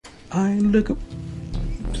I ain't looking.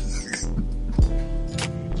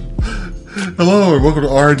 Hello and welcome to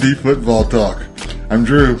R&D Football Talk. I'm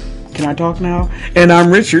Drew. Can I talk now? And I'm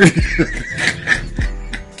Richard.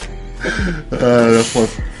 That's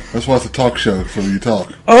why it's a talk show, so you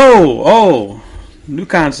talk. Oh, new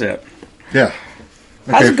concept. Yeah. Okay.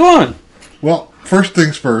 How's it going? Well, first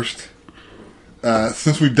things first.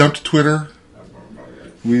 Since we dumped Twitter,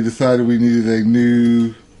 we decided we needed a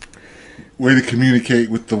new way to communicate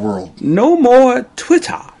with the world. No more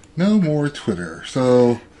Twitter. No more Twitter.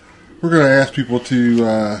 So we're going to ask people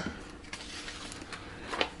to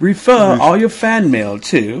refer all your fan mail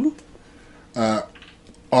to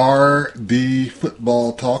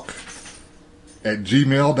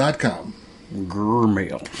rdfootballtalk@gmail.com.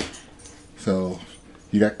 Grmail. So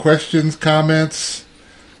you got questions, comments,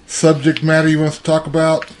 subject matter you want us to talk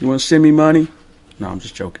about? You want to send me money? No, I'm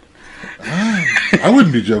just joking. I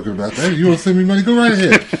wouldn't be joking about that. If you want to send me money, go right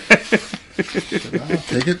ahead. I'll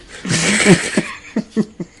take it.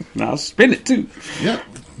 And I'll spend it too. Yep.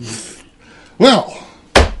 Well,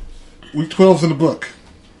 week 12's in the book.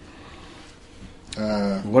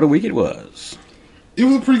 What a week it was. It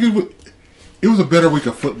was a pretty good week. It was a better week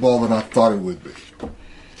of football than I thought it would be.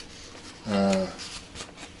 The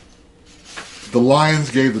Lions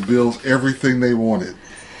gave the Bills everything they wanted.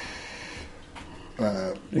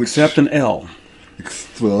 Except an L.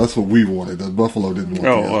 Well, that's what we wanted. The Buffalo didn't want the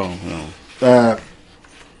L. No. But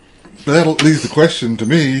that leaves the question to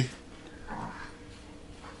me,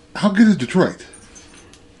 how good is Detroit?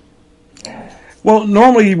 Well,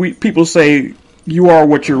 normally people say you are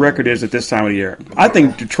what your record is at this time of the year. I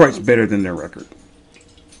think Detroit's better than their record.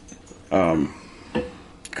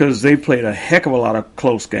 Because they played a heck of a lot of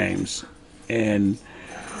close games. And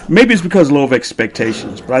maybe it's because of low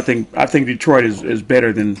expectations, but I think Detroit is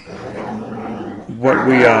better than what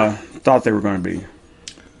we thought they were going to be.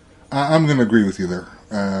 I'm going to agree with you there.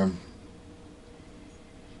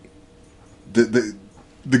 The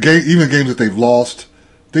game, even games that they've lost,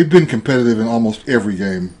 they've been competitive in almost every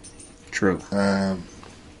game. True.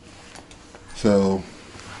 So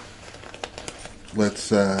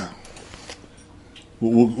let's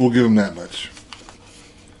we'll give them that much.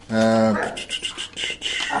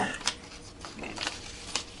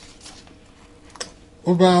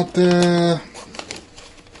 What about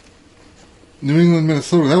New England,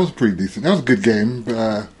 Minnesota? That was pretty decent. That was a good game.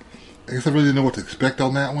 I guess I really didn't know what to expect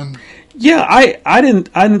on that one. Yeah, I didn't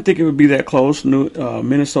think it would be that close.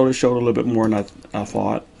 Minnesota showed a little bit more than I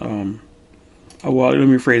thought. Well, let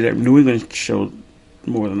me rephrase that. New England showed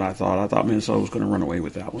more than I thought. I thought Minnesota was going to run away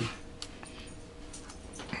with that one.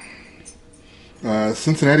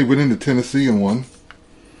 Cincinnati went into Tennessee and won.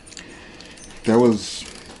 That was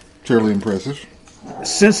fairly impressive.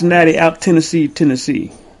 Cincinnati out Tennessee.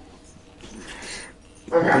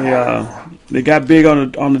 They got big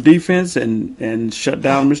on the defense and shut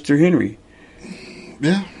down Mr. Henry.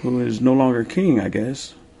 Yeah. Who is no longer king, I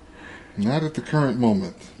guess. Not at the current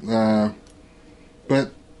moment.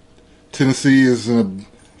 But Tennessee is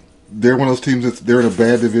they're one of those teams they're in a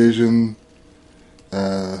bad division.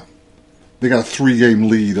 They got a 3-game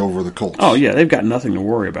lead over the Colts. Oh yeah, they've got nothing to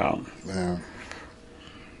worry about.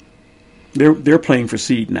 They're playing for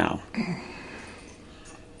seed now.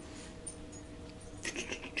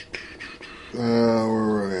 Where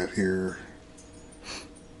we're we at here.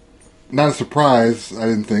 Not a surprise, I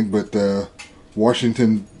didn't think, but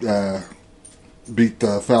Washington beat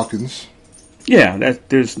the Falcons. Yeah,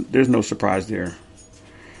 there's no surprise there.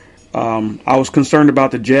 I was concerned about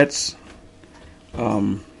the Jets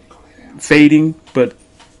fading, but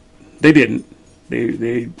they didn't.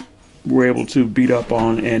 They were able to beat up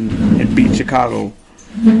on and beat Chicago.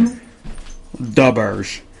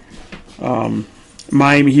 Dubbers.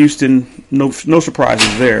 Miami, Houston, no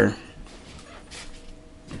surprises there.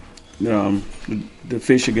 The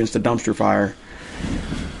fish against the dumpster fire.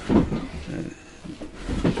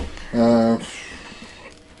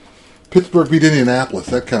 Pittsburgh beat Indianapolis.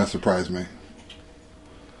 That kind of surprised me.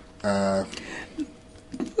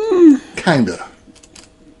 Kinda.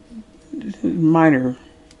 Minor.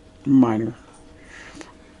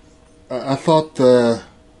 I thought the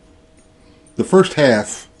first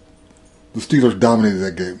half, the Steelers dominated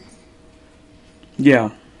that game.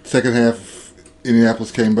 Yeah. Second half,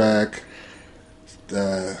 Indianapolis came back,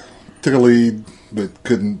 took a lead, but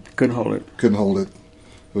couldn't hold it. Couldn't hold it,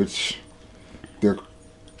 which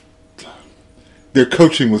their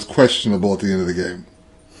coaching was questionable at the end of the game.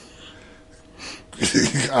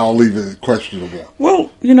 I'll leave it questionable.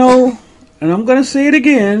 Well, and I'm going to say it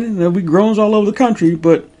again, there'll be groans all over the country,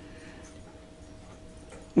 but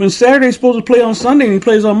when Saturday's supposed to play on Sunday and he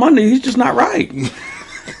plays on Monday, he's just not right.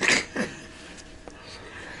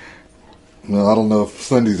 Well, I don't know if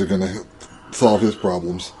Sundays are going to solve his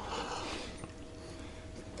problems.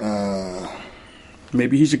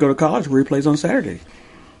 Maybe he should go to college where he plays on Saturday.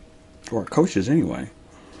 Or coaches, anyway.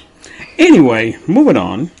 Anyway, moving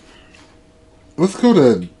on. Let's go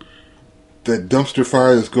to that dumpster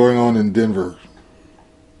fire that's going on in Denver.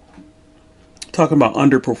 Talking about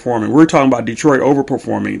underperforming. We're talking about Detroit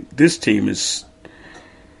overperforming. This team is...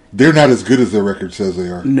 They're not as good as their record says they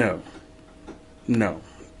are. No.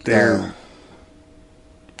 They're...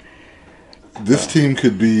 This team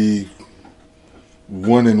could be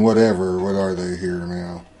 1 in whatever. What are they here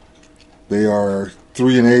now? They are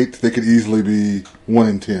 3-8. They could easily be 1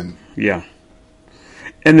 in 10. Yeah.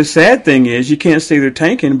 And the sad thing is, you can't say they're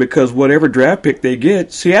tanking because whatever draft pick they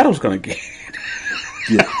get, Seattle's going to get.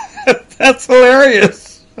 Yeah. That's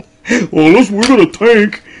hilarious. Well, we're going to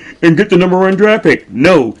tank and get the number 1 draft pick.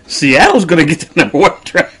 No, Seattle's going to get the number 1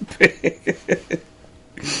 draft pick.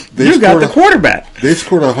 You got the quarterback. They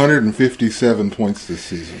scored 157 points this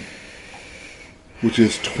season, which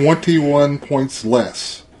is 21 points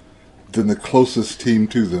less than the closest team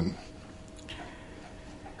to them.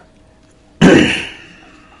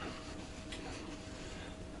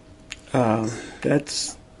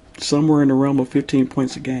 That's somewhere in the realm of 15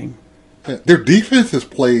 points a game. Their defense has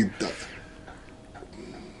played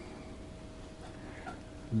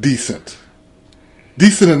decent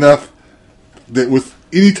enough that with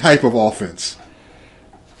any type of offense,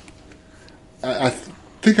 I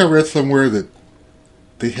think I read somewhere that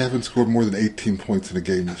they haven't scored more than 18 points in a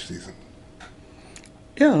game this season.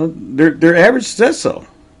 Yeah, their average says so.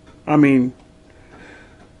 I mean,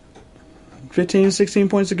 15, 16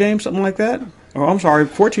 points a game, something like that. Or I'm sorry,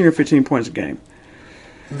 14 or 15 points a game.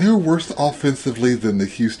 They're worse offensively than the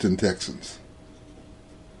Houston Texans.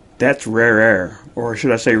 That's rare air, or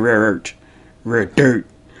should I say rare earth, rare dirt.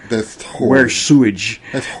 That's horrid. Rare sewage.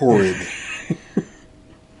 That's horrid.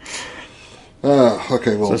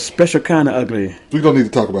 Okay, well, it's a special kind of ugly. We don't need to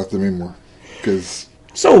talk about them anymore, because.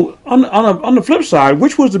 So on the flip side,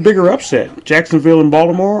 which was the bigger upset, Jacksonville and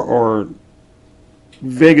Baltimore, or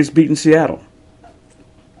Vegas beating Seattle?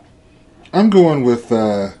 I'm going with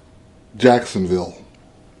Jacksonville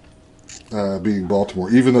beating Baltimore.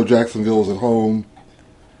 Even though Jacksonville is at home,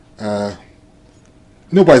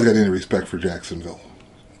 nobody's got any respect for Jacksonville.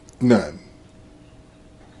 None.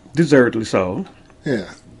 Deservedly so.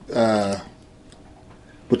 Yeah.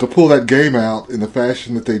 But to pull that game out in the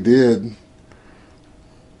fashion that they did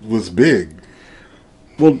was big.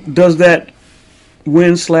 Well, does that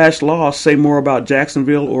win/loss say more about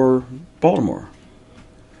Jacksonville or Baltimore?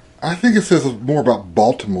 I think it says more about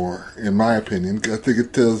Baltimore, in my opinion. I think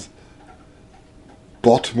it says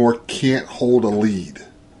Baltimore can't hold a lead.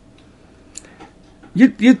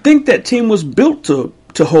 You'd think that team was built to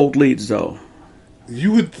hold leads, though.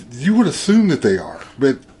 You would assume that they are,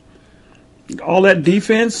 but all that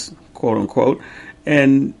defense, quote unquote,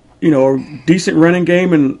 and a decent running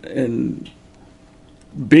game and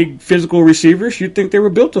big physical receivers, you'd think they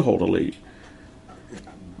were built to hold a lead.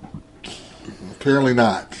 Apparently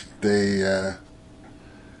not. They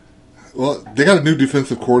got a new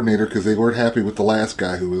defensive coordinator because they weren't happy with the last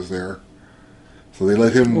guy who was there, so they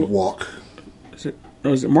let him walk. Is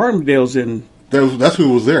it Martindale's in? That's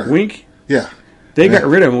who was there. Wink? Yeah. They got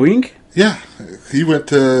rid of Wink? Yeah. He went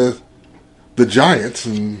to the Giants,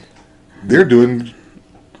 and they're doing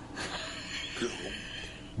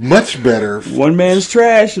much better. One man's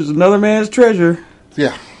trash is another man's treasure.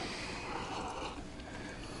 Yeah.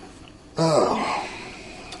 Oh.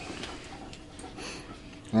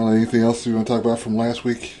 Anything else you want to talk about from last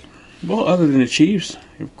week? Well, other than the Chiefs.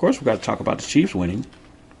 Of course, we've got to talk about the Chiefs winning.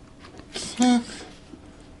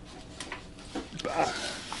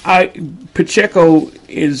 Pacheco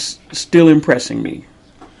is still impressing me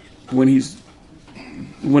when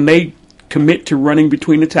they commit to running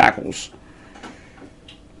between the tackles.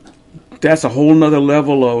 That's a whole nother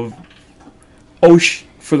level of OSH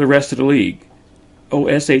for the rest of the league.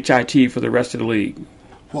 OSHIT for the rest of the league.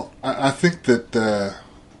 Well, I think that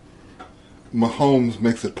Mahomes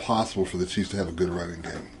makes it possible for the Chiefs to have a good running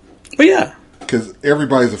game. Oh, yeah. Because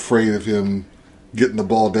everybody's afraid of him getting the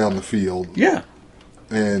ball down the field. Yeah.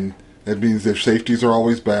 And that means their safeties are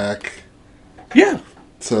always back. Yeah.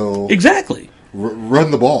 So exactly.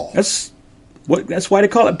 Run the ball. That's why they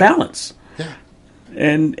call it balance. Yeah.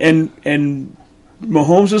 And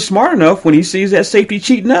Mahomes is smart enough when he sees that safety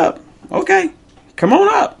cheating up. Okay, come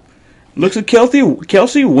on up. Looks at Kelsey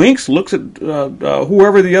winks. Looks at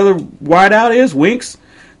whoever the other wideout is, winks,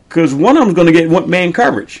 because one of them's going to get one-man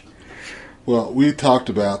coverage. Well, we talked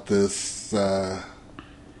about this the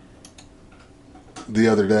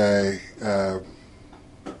other day.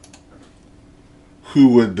 who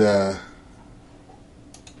would the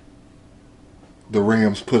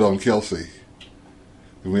Rams put on Kelsey.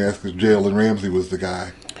 And we asked if Jalen Ramsey was the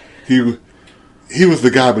guy. He was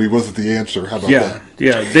the guy, but he wasn't the answer. How about that?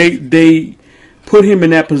 Yeah. They put him in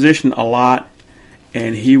that position a lot,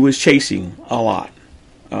 and he was chasing a lot.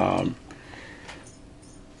 I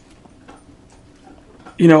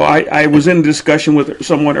was in a discussion with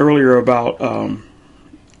someone earlier about Dan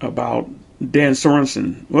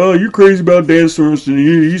Sorensen. Well, you're crazy about Dan Sorensen.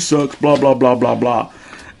 He sucks, blah, blah, blah, blah, blah.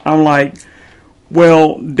 I'm like,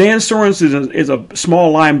 well, Dan Sorensen is a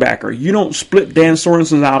small linebacker. You don't split Dan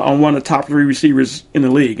Sorensen out on one of the top 3 receivers in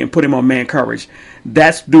the league and put him on man coverage.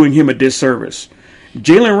 That's doing him a disservice.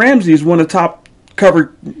 Jalen Ramsey is one of the top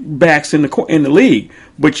covered backs in the league,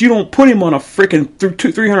 but you don't put him on a freaking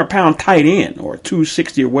 300-pound tight end or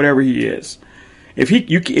 260 or whatever he is. If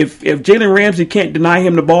Jalen Ramsey can't deny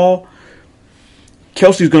him the ball,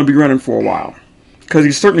 Kelsey's going to be running for a while because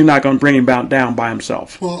he's certainly not going to bring him down by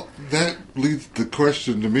himself. Well, that leads the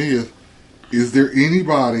question to me is there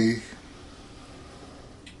anybody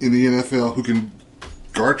in the NFL who can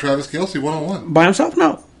guard Travis Kelce one-on-one? By himself?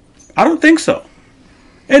 No. I don't think so.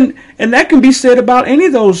 And that can be said about any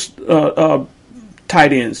of those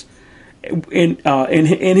tight ends. In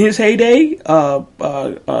his heyday,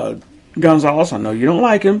 Gonzalez, I know you don't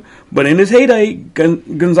like him, but in his heyday,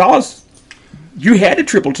 Gonzalez, you had to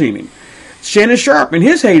triple team him. Shannon Sharp, in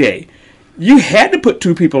his heyday, you had to put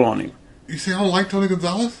 2 people on him. You say I don't like Tony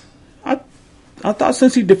Gonzalez? I thought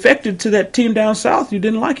since he defected to that team down south, you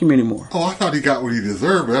didn't like him anymore. Oh, I thought he got what he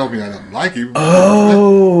deserved, but that don't mean I didn't like him.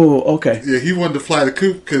 Oh, okay. Yeah, he wanted to fly the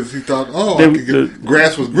coop because he thought,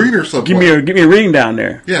 grass was greener somewhere. Give me a ring down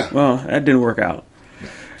there. Yeah. Well, that didn't work out.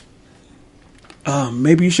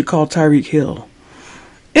 Maybe you should call Tyreek Hill.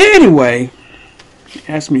 Anyway,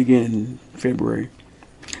 ask me again in February.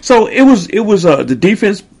 So it was the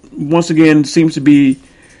defense once again seems to be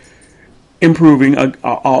improving.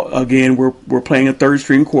 Again, we're playing a third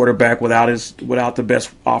string quarterback without the best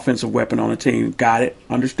offensive weapon on the team. Got it.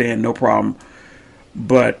 Understand. No problem.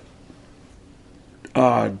 But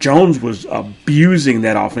Jones was abusing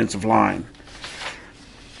that offensive line.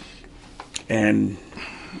 And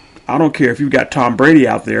I don't care if you've got Tom Brady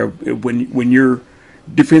out there, when your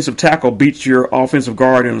defensive tackle beats your offensive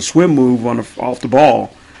guard in a swim move off the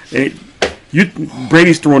ball,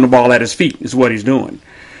 Brady's throwing the ball at his feet is what he's doing.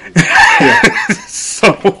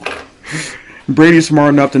 So Brady's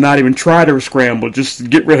smart enough to not even try to scramble, just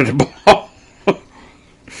get rid of the ball.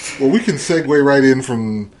 Well, we can segue right in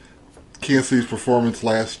from Kansas City's performance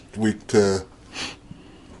last week to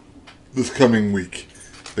this coming week.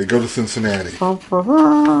 They go to Cincinnati to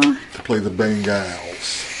play the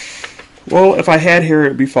Bengals. Well, if I had hair,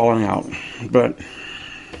 it'd be falling out. But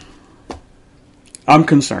I'm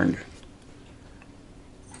concerned.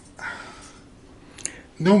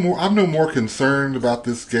 I'm no more concerned about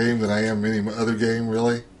this game than I am any other game,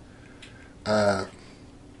 really.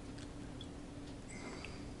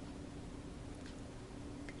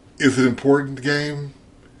 Is it an important game?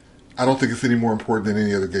 I don't think it's any more important than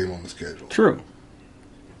any other game on the schedule. True.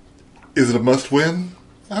 Is it a must-win?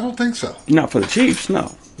 I don't think so. Not for the Chiefs,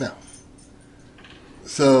 no. No.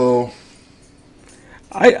 So,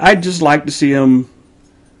 I'd just like to see them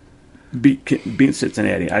beat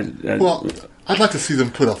Cincinnati. I'd like to see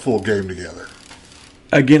them put a full game together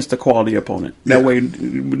against a quality opponent. That way,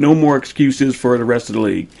 no more excuses for the rest of the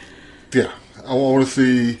league. Yeah, I want to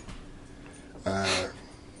see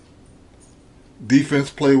defense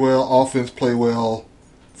play well, offense play well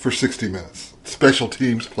for 60 minutes. Special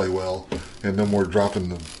teams play well, and no more dropping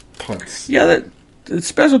the punts. Yeah, the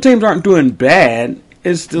special teams aren't doing bad.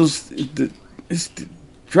 It's just it's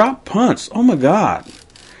drop punts. Oh my God!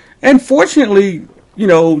 And fortunately,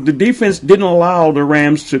 the defense didn't allow the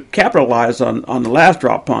Rams to capitalize on the last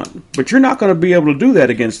drop punt. But you're not going to be able to do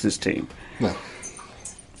that against this team. No.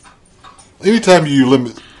 Anytime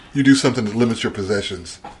you do something that limits your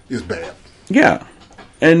possessions is bad. Yeah,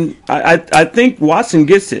 and I think Watson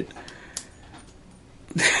gets it.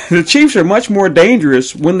 The Chiefs are much more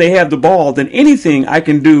dangerous when they have the ball than anything I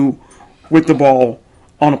can do with the ball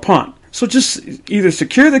on a punt. So just either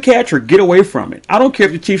secure the catch or get away from it. I don't care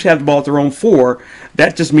if the Chiefs have the ball at their own 4.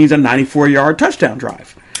 That just means a 94-yard touchdown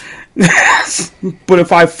drive. But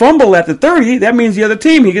if I fumble at the 30, that means the other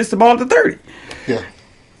team, he gets the ball at the 30. Yeah.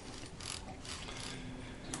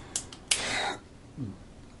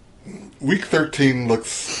 Week 13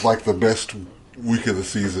 looks like the best week of the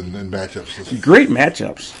season in matchups. Great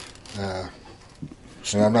matchups.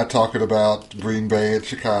 And I'm not talking about Green Bay at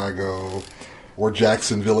Chicago or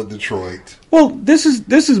Jacksonville at Detroit. Well, this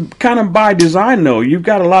is kind of by design, though. You've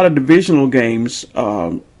got a lot of divisional games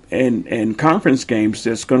and conference games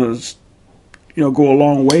that's going to go a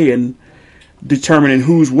long way in determining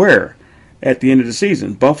who's where at the end of the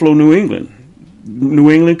season. Buffalo, New England. New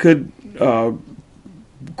England could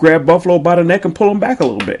grab Buffalo by the neck and pull them back a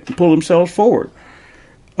little bit and pull themselves forward.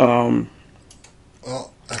 New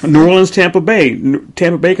Orleans, Tampa Bay.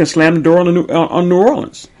 Tampa Bay can slam the door on New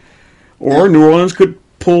Orleans. Or New Orleans could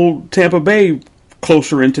pull Tampa Bay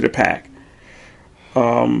closer into the pack.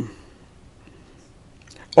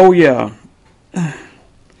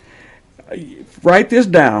 Write this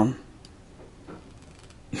down.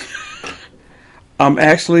 I'm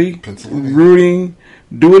actually rooting,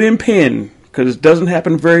 do it in pen, because it doesn't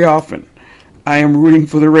happen very often. I am rooting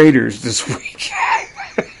for the Raiders this week.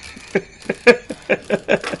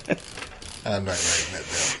 I'm not writing that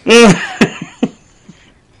down.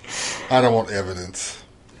 I don't want evidence.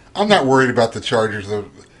 I'm not worried about the Chargers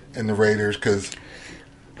and the Raiders because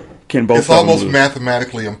it's almost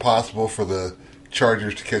mathematically impossible for the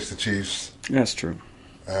Chargers to catch the Chiefs. That's true.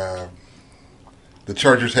 The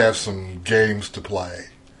Chargers have some games to play.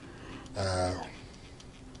 And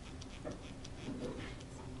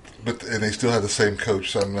they still have the same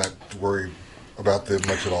coach, so I'm not worried about them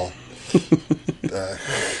much at all.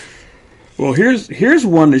 Well, here's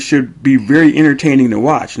one that should be very entertaining to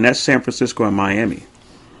watch, and that's San Francisco and Miami.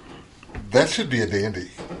 That should be a dandy.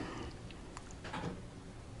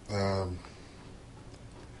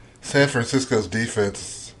 San Francisco's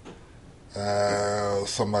defense,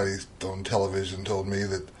 somebody on television told me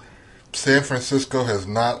that San Francisco has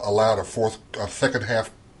not allowed a second half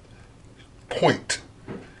point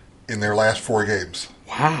in their last 4 games.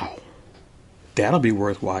 Wow. That'll be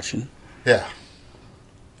worth watching. Yeah.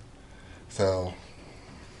 So,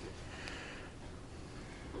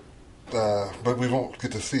 but we won't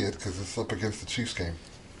get to see it because it's up against the Chiefs game.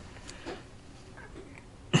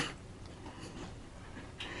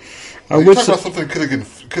 You talk about something that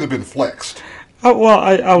could have been flexed. I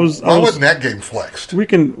was. Why wasn't that game flexed? We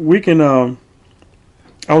can.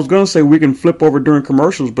 I was going to say we can flip over during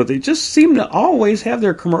commercials, but they just seem to always have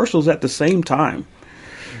their commercials at the same time.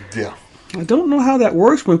 Yeah. I don't know how that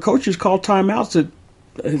works when coaches call timeouts.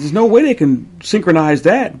 There's no way they can synchronize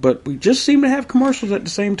that, but we just seem to have commercials at the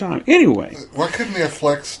same time. Anyway. Why couldn't they have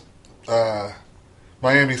flexed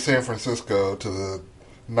Miami, San Francisco to the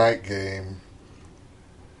night game?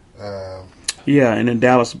 Yeah, and then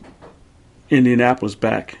Dallas, Indianapolis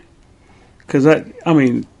back. Because that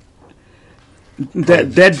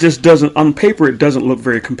just doesn't, on paper, it doesn't look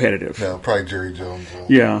very competitive. No, probably Jerry Jones.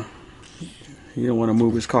 Yeah. You don't want to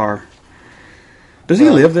move his car. Does he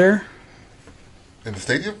live there? In the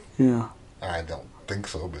stadium? Yeah. I don't think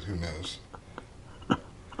so, but who knows? It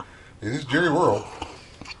is Jerry World.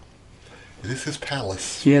 It is his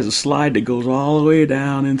palace. He has a slide that goes all the way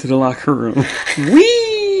down into the locker room.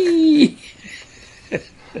 Whee!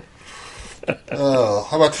 How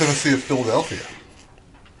about Tennessee and Philadelphia?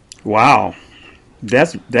 Wow.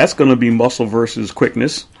 That's going to be muscle versus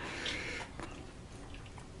quickness.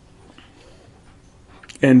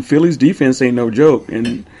 And Philly's defense ain't no joke.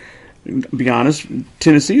 And to be honest,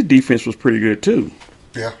 Tennessee's defense was pretty good too.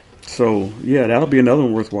 Yeah. So yeah, that'll be another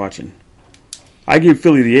one worth watching. I give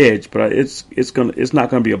Philly the edge, but it's not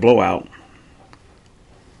gonna be a blowout.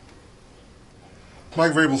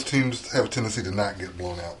 Mike Vrabel's teams have a tendency to not get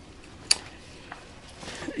blown out.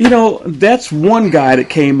 You know, that's one guy that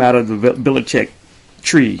came out of the Belichick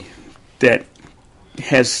tree that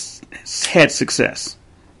has had success.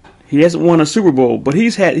 He hasn't won a Super Bowl, but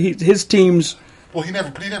he's had his teams. Well, he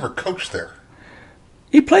never coached there.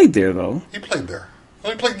 He played there though. He played there.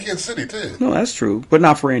 Well, he played in Kansas City too. No, that's true, but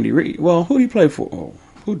not for Andy Reid. Well, who did he play for? Oh,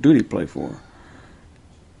 who did he play for?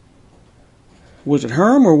 Was it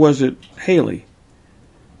Herm or was it Haley?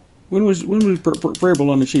 When was Vrabel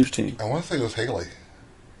on the Chiefs team? I want to say it was Haley.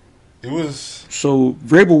 It was. So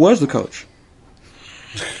Vrabel was the coach.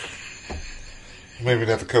 Maybe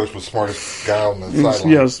not the coach, but smartest guy on the sideline.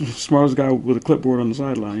 Yes, smartest guy with a clipboard on the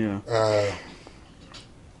sideline. Yeah.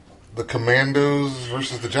 The Commandos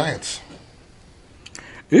versus the Giants.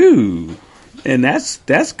 Ooh, and that's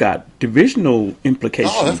got divisional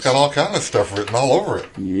implications. Oh, that's got all kind of stuff written all over it.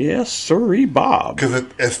 Yes, sirree, Bob. Because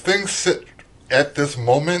as things sit at this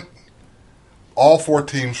moment, all 4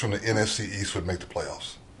 teams from the NFC East would make the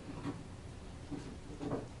playoffs.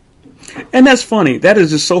 And that's funny. That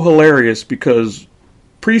is just so hilarious because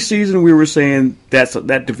preseason we were saying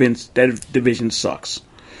that division sucks.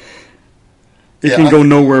 It can go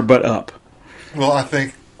nowhere but up. Well, I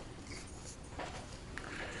think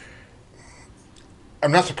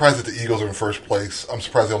I'm not surprised that the Eagles are in first place. I'm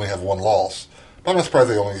surprised they only have one loss. But I'm not surprised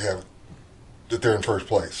that they're in first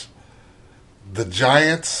place. The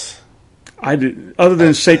Giants... Other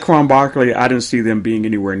than Saquon Barkley, I didn't see them being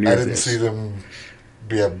anywhere near this. I didn't see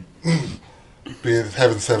them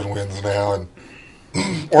having 7 wins now,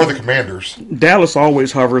 or the Commanders. Dallas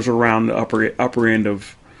always hovers around the upper end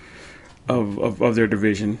of their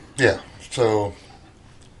division. Yeah, so...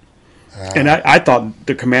 and I thought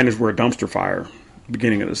the Commanders were a dumpster fire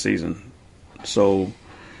beginning of the season. So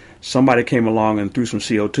somebody came along and threw some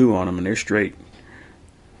CO2 on them, and they're straight.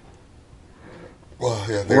 Well,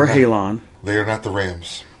 yeah, or Halon. They are not the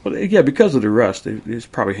Rams. Well, yeah, because of the rust, it's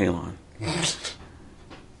probably Halon.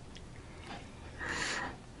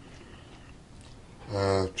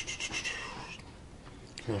 San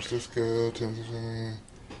Francisco, Tennessee,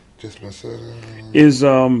 just Minnesota. Is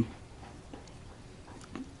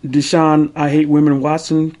Deshaun I Hate Women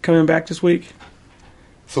Watson coming back this week?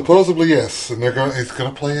 Supposedly, yes, and he's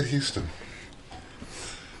going to play at Houston.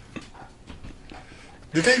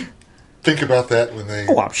 Did they think about that when they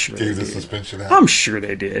gave the suspension out? I'm sure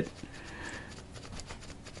they did.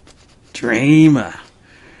 Dreamer.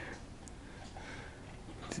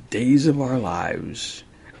 The days of our lives.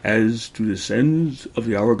 As to the sands of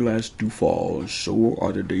the hourglass do fall, so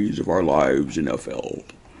are the days of our lives in FL.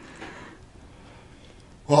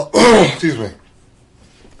 Well, excuse me.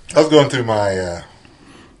 I was going through my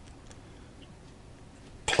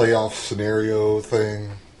playoff scenario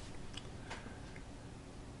thing.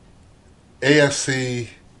 AFC,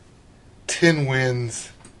 10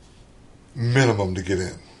 wins minimum to get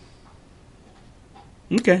in.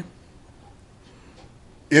 Okay.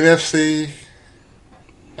 NFC,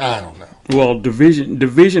 I don't know. Well,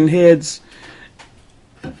 division heads,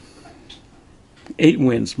 8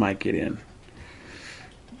 wins might get in.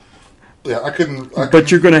 Yeah, I couldn't. But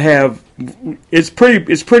you're going to have. It's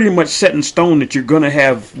pretty much set in stone that you're going to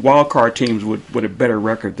have wild card teams with a better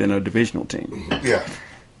record than a divisional team. Yeah.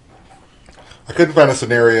 I couldn't find a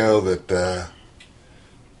scenario that the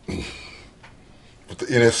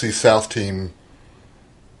NFC South team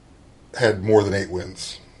had more than 8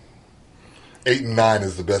 wins. 8 and 9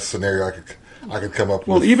 is the best scenario I could come up with.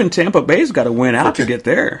 Well, even Tampa Bay's got to win out to get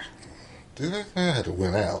there. Do they? They had to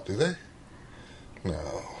win out, do they?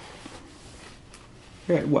 No.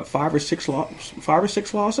 Yeah, what, 5 or 6 losses?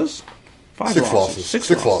 5 losses. 6 losses.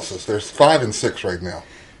 6 losses. There's 5 and 6 right now.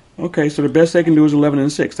 Okay, so the best they can do is 11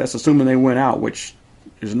 and 6. That's assuming they win out, which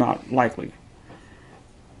is not likely.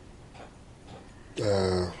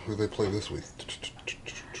 Who do they play this week?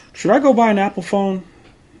 Should I go buy an Apple phone?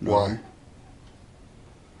 No. Why?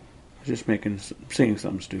 Just saying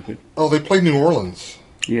something stupid. Oh, they play New Orleans.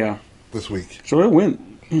 Yeah. This week. So they'll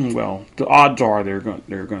win. Well, the odds are they're going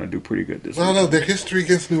to do pretty good this week. No, their history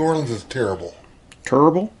against New Orleans is terrible.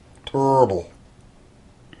 Terrible? Terrible.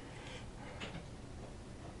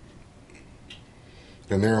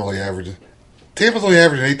 And they're only averaging... Tampa's only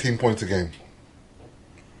averaging 18 points a game.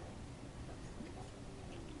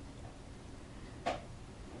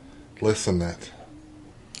 Less than that.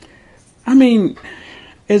 I mean,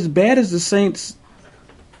 as bad as the Saints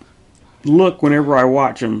look whenever I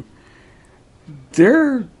watch them,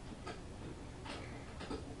 they're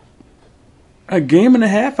a game and a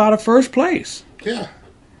half out of first place. Yeah.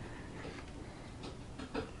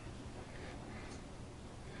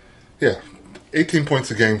 Yeah. 18 points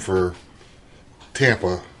a game for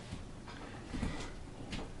Tampa,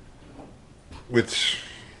 which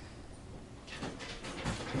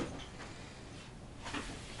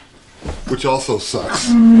also sucks.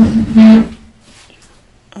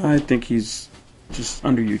 I think he's just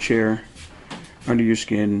under your chair, under your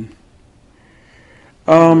skin.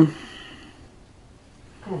 Come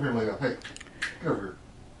over here, lay down. Hey, get over here.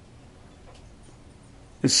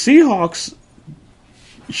 The Seahawks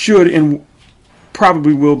should and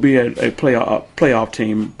probably will be a playoff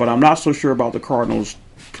team, but I'm not so sure about the Cardinals.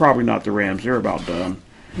 Probably not the Rams. They're about done.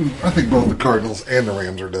 I think both the Cardinals and the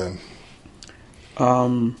Rams are done.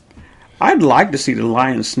 I'd like to see the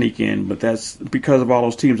Lions sneak in, but that's because of all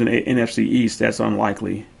those teams in the NFC East. That's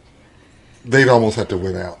unlikely. They'd almost have to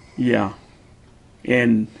win out. Yeah,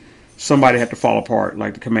 and somebody had to fall apart,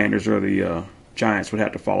 like the Commanders or the Giants would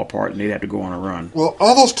have to fall apart, and they'd have to go on a run. Well,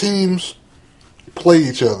 all those teams play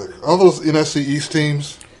each other. All those NFC East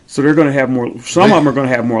teams. So they're going to have more. Some of them are going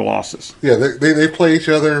to have more losses. Yeah, they play each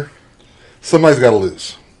other. Somebody's got to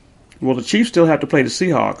lose. Well, the Chiefs still have to play the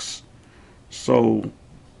Seahawks, so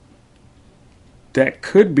that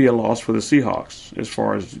could be a loss for the Seahawks as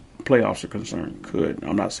far as playoffs are concerned. Could.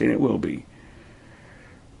 I'm not saying it will be.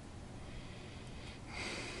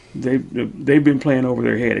 They've been playing over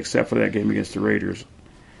their head except for that game against the Raiders.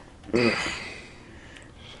 I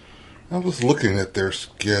was looking at their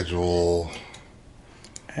schedule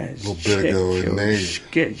a little bit ago, and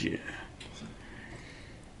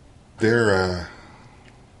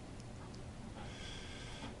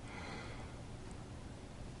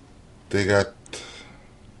they got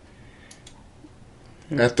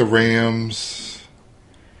at the Rams.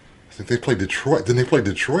 I think they played Detroit. Then they played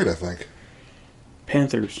Detroit, I think.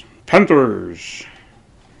 Panthers.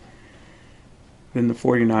 Then the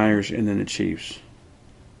 49ers, and then the Chiefs.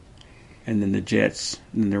 And then the Jets,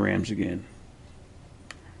 and then the Rams again.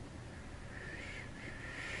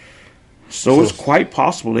 So it's quite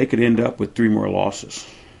possible they could end up with 3 more losses.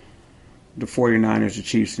 The 49ers, the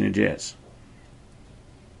Chiefs, and the Jets.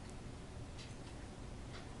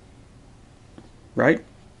 Right?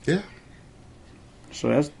 Yeah.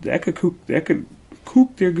 So that could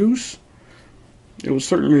kook their goose. It would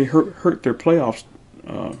certainly hurt their playoffs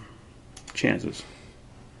chances.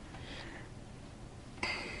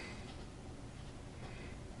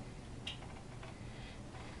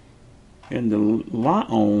 And the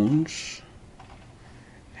Lions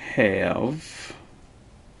have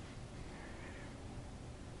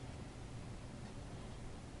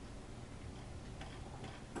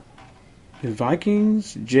the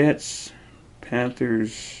Vikings, Jets,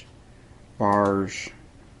 Panthers, Bears,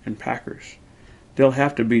 and Packers. They'll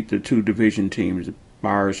have to beat the 2 division teams, the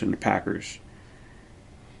Bears and the Packers,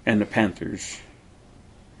 and the Panthers,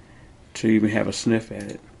 to even have a sniff at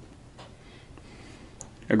it.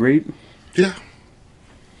 Agreed? Yeah.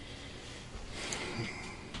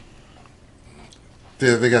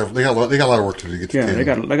 Yeah, they got a lot of work to do to get to 10. Yeah,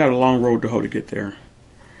 they got a long road to hoe to get there.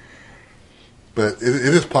 But it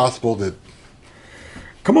is possible that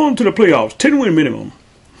come on to the playoffs, 10-win minimum.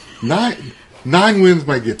 9 wins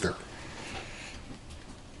might get there.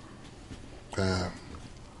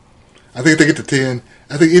 I think if they get to 10,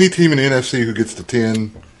 I think any team in the NFC who gets to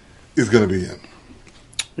 10 is going to be in.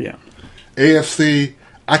 Yeah. AFC,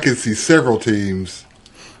 I can see several teams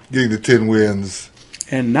getting to 10 wins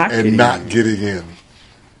and not getting in.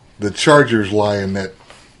 The Chargers lie in that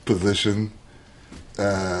position.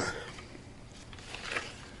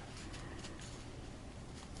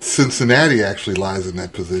 Cincinnati actually lies in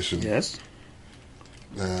that position. Yes.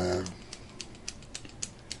 I'm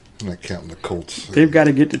not counting the Colts. They've got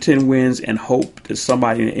to get to 10 wins and hope that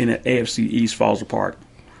somebody in the AFC East falls apart.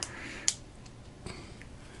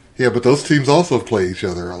 Yeah, but those teams also play each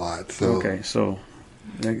other a lot. So. Okay, so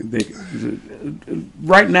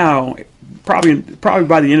right now, probably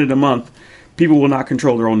by the end of the month, people will not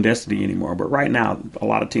control their own destiny anymore. But right now, a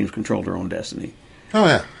lot of teams control their own destiny. Oh,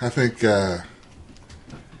 yeah. I think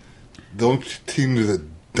those teams that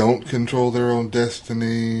don't control their own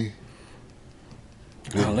destiny...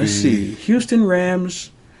 let's see. Houston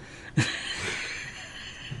Rams.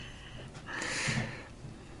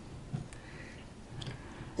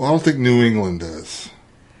 Well, I don't think New England does.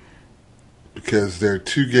 Because they're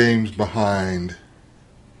 2 games behind.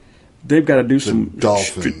 They've got to do some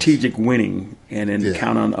Dolphins. Strategic winning and then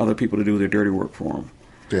count on other people to do their dirty work for them.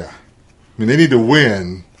 Yeah. I mean, they need to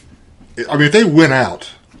win. I mean, if they win out,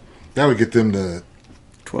 that would get them to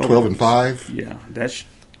 12-5. Yeah.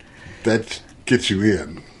 That gets you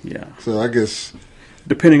in. Yeah. So I guess...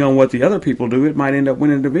 depending on what the other people do, it might end up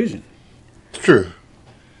winning the division. It's true.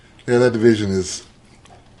 Yeah, that division is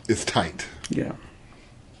tight. Yeah.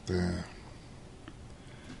 Yeah.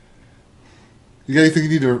 You got anything you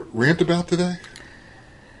need to rant about today?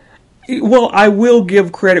 Well, I will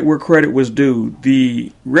give credit where credit was due.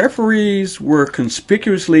 The referees were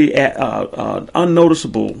conspicuously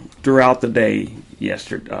unnoticeable throughout the day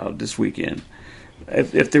this weekend.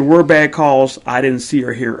 If there were bad calls, I didn't see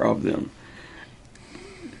or hear of them.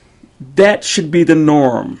 That should be the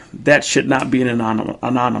norm. That should not be a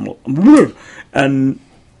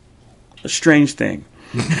strange thing.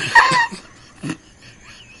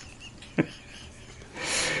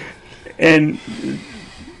 And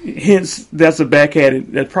hence, that's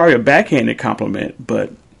probably a backhanded compliment,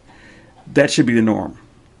 but that should be the norm.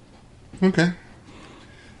 Okay.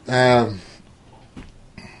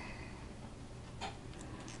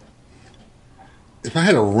 If I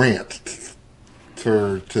had a rant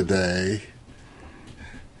for today,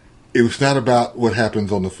 it was not about what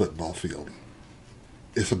happens on the football field.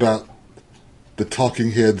 It's about the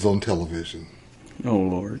talking heads on television. Oh,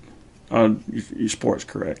 Lord. Your sports,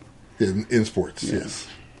 correct. In sports, yes.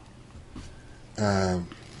 I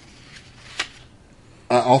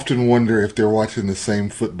often wonder if they're watching the same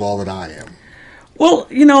football that I am. Well,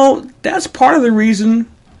 that's part of the reason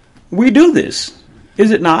we do this, is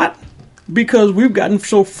it not? Because we've gotten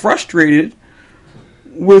so frustrated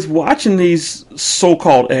with watching these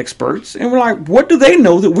so-called experts, and we're like, what do they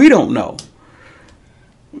know that we don't know?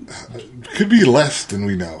 Could be less than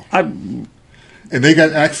we know. And they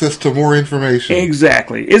got access to more information.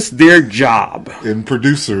 Exactly. It's their job. And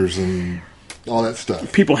producers and all that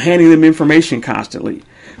stuff. People handing them information constantly.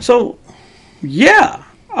 So, yeah.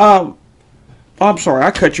 I'm sorry,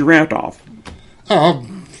 I cut your rant off. I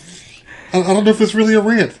don't know if it's really a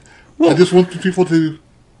rant. Well, I just want people to...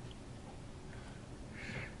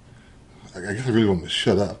 I guess I really want them to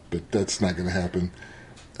shut up, but that's not going to happen.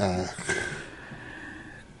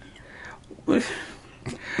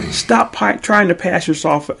 Stop trying to pass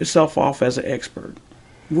yourself off as an expert.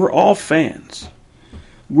 We're all fans.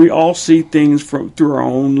 We all see things through our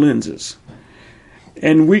own lenses,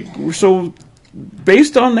 and so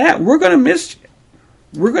based on that, we're going to miss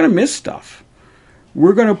stuff.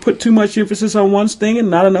 We're going to put too much emphasis on one thing and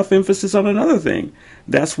not enough emphasis on another thing.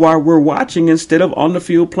 That's why we're watching instead of on the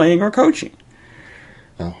field playing or coaching.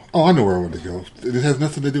 Oh, I know where I want to go. It has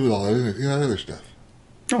nothing to do with all that other stuff.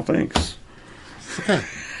 Oh, thanks. Okay.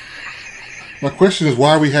 My question is,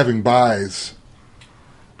 why are we having buys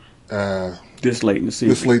this late in the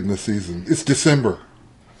season? It's December.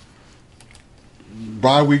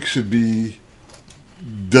 Bye week should be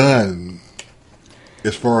done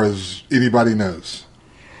as far as anybody knows.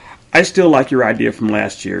 I still like your idea from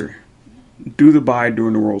last year. Do the bye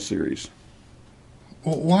during the World Series.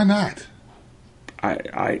 Well, why not?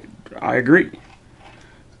 I agree.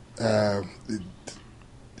 It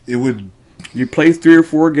would. You play 3 or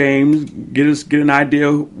 4 games, get an idea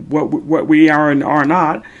of what we are and are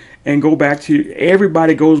not, and go back to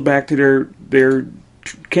everybody goes back to their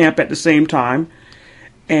camp at the same time,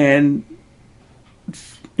 and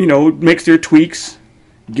makes their tweaks,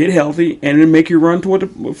 get healthy, and then make you run for the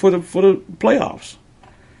playoffs.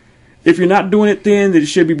 If you're not doing it then it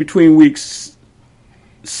should be between weeks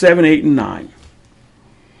 7, 8, and 9.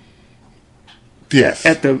 Yes.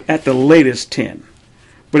 At the latest 10.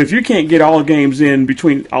 But if you can't get all the games in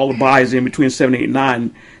between, all the buys in between 7, 8, and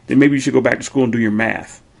 9, then maybe you should go back to school and do your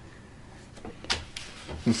math.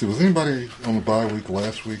 Let's see, was anybody on the bye week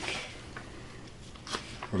last week?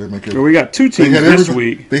 Or did they make it? Well, we got 2 teams this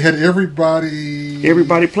week. They had everybody.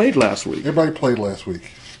 Everybody played last week. Everybody played last week.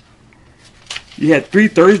 You had 3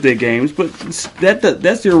 Thursday games, but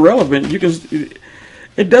that's irrelevant.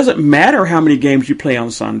 It doesn't matter how many games you play on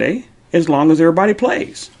Sunday as long as everybody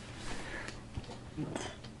plays.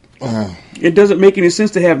 It doesn't make any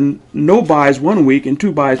sense to have no buys one week and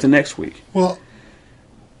 2 buys the next week. Well,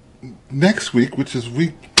 next week, which is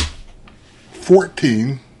week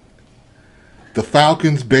 14, the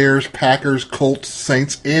Falcons, Bears, Packers, Colts,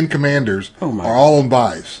 Saints, and Commanders are all on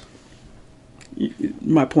buys.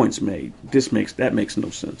 My point's made. That makes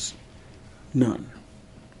no sense. None.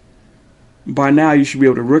 By now, you should be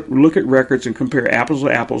able to look at records and compare apples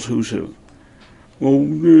to apples, who's who. Well,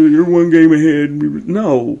 you're 1 game ahead.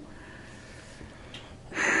 No.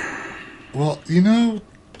 Well,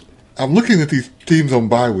 I'm looking at these teams on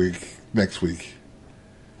bye week next week.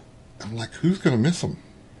 I'm like, who's going to miss them?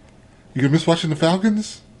 You going to miss watching the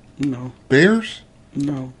Falcons? No. Bears?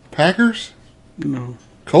 No. Packers? No.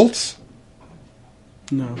 Colts?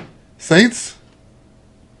 No. Saints?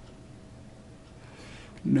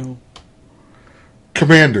 No.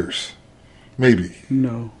 Commanders? Maybe.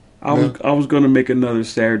 No. I was going to make another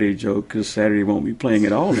Saturday joke because Saturday won't be playing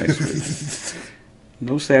at all next week.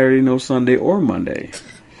 No Saturday, no Sunday, or Monday.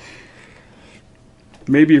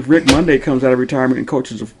 Maybe if Rick Monday comes out of retirement and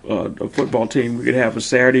coaches a football team, we could have a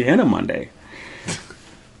Saturday and a Monday.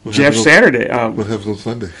 Jeff Saturday. What happens on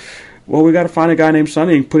Sunday? Well, we got to find a guy named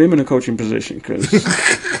Sunday and put him in a coaching position.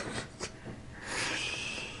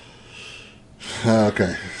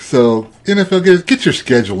 Okay, so NFL, get your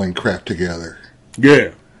scheduling crap together.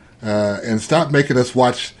 Yeah. And stop making us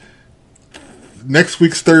watch next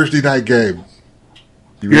week's Thursday night game.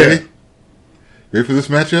 You ready? Yeah. Ready for this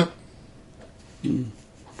matchup?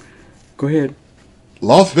 Go ahead.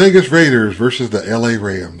 Las Vegas Raiders versus the LA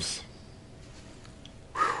Rams.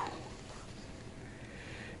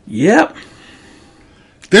 Yep.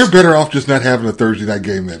 They're better off just not having a Thursday night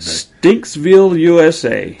game that day. Stinksville,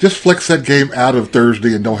 USA. Just flex that game out of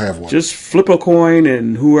Thursday and don't have one. Just flip a coin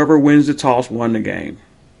and whoever wins the toss won the game.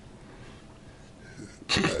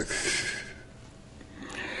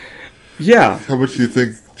 Yeah. How much do you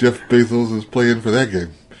think Jeff Bezos is playing for that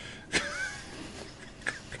game?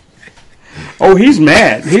 Oh, he's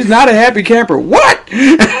mad. He's not a happy camper. What?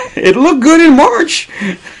 It looked good in March.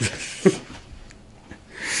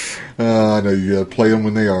 I know you got to play them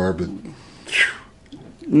when they are, but...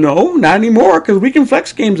 No, not anymore, because we can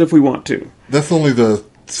flex games if we want to. That's only the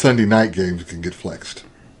Sunday night games that can get flexed.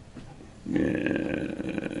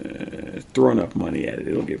 throw enough money at it,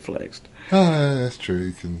 it'll get flexed. That's true.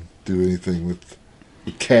 You can do anything with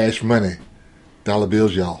cash money. Dollar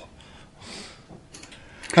bills, y'all.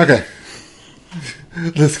 Okay.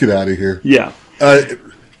 Let's get out of here. Yeah.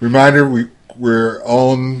 Reminder, we're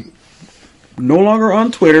on... No longer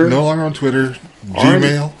on Twitter.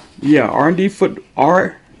 Gmail. R&D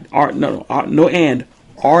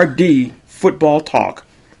RD Football Talk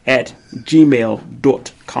at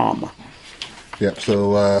gmail.com. Yep,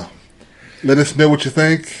 so let us know what you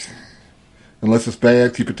think. Unless it's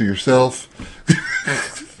bad, keep it to yourself.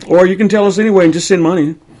 Or you can tell us anyway and just send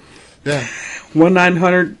money. Yeah.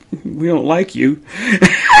 1-900, we don't like you.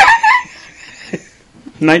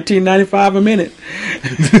 $19.95 a minute.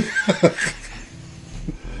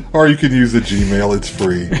 Or you can use the Gmail, it's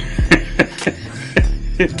free.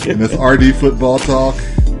 And it's rdfootballtalk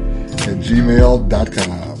at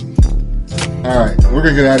gmail.com. Alright, we're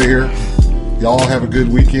going to get out of here. Y'all have a good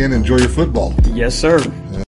weekend. Enjoy your football. Yes, sir.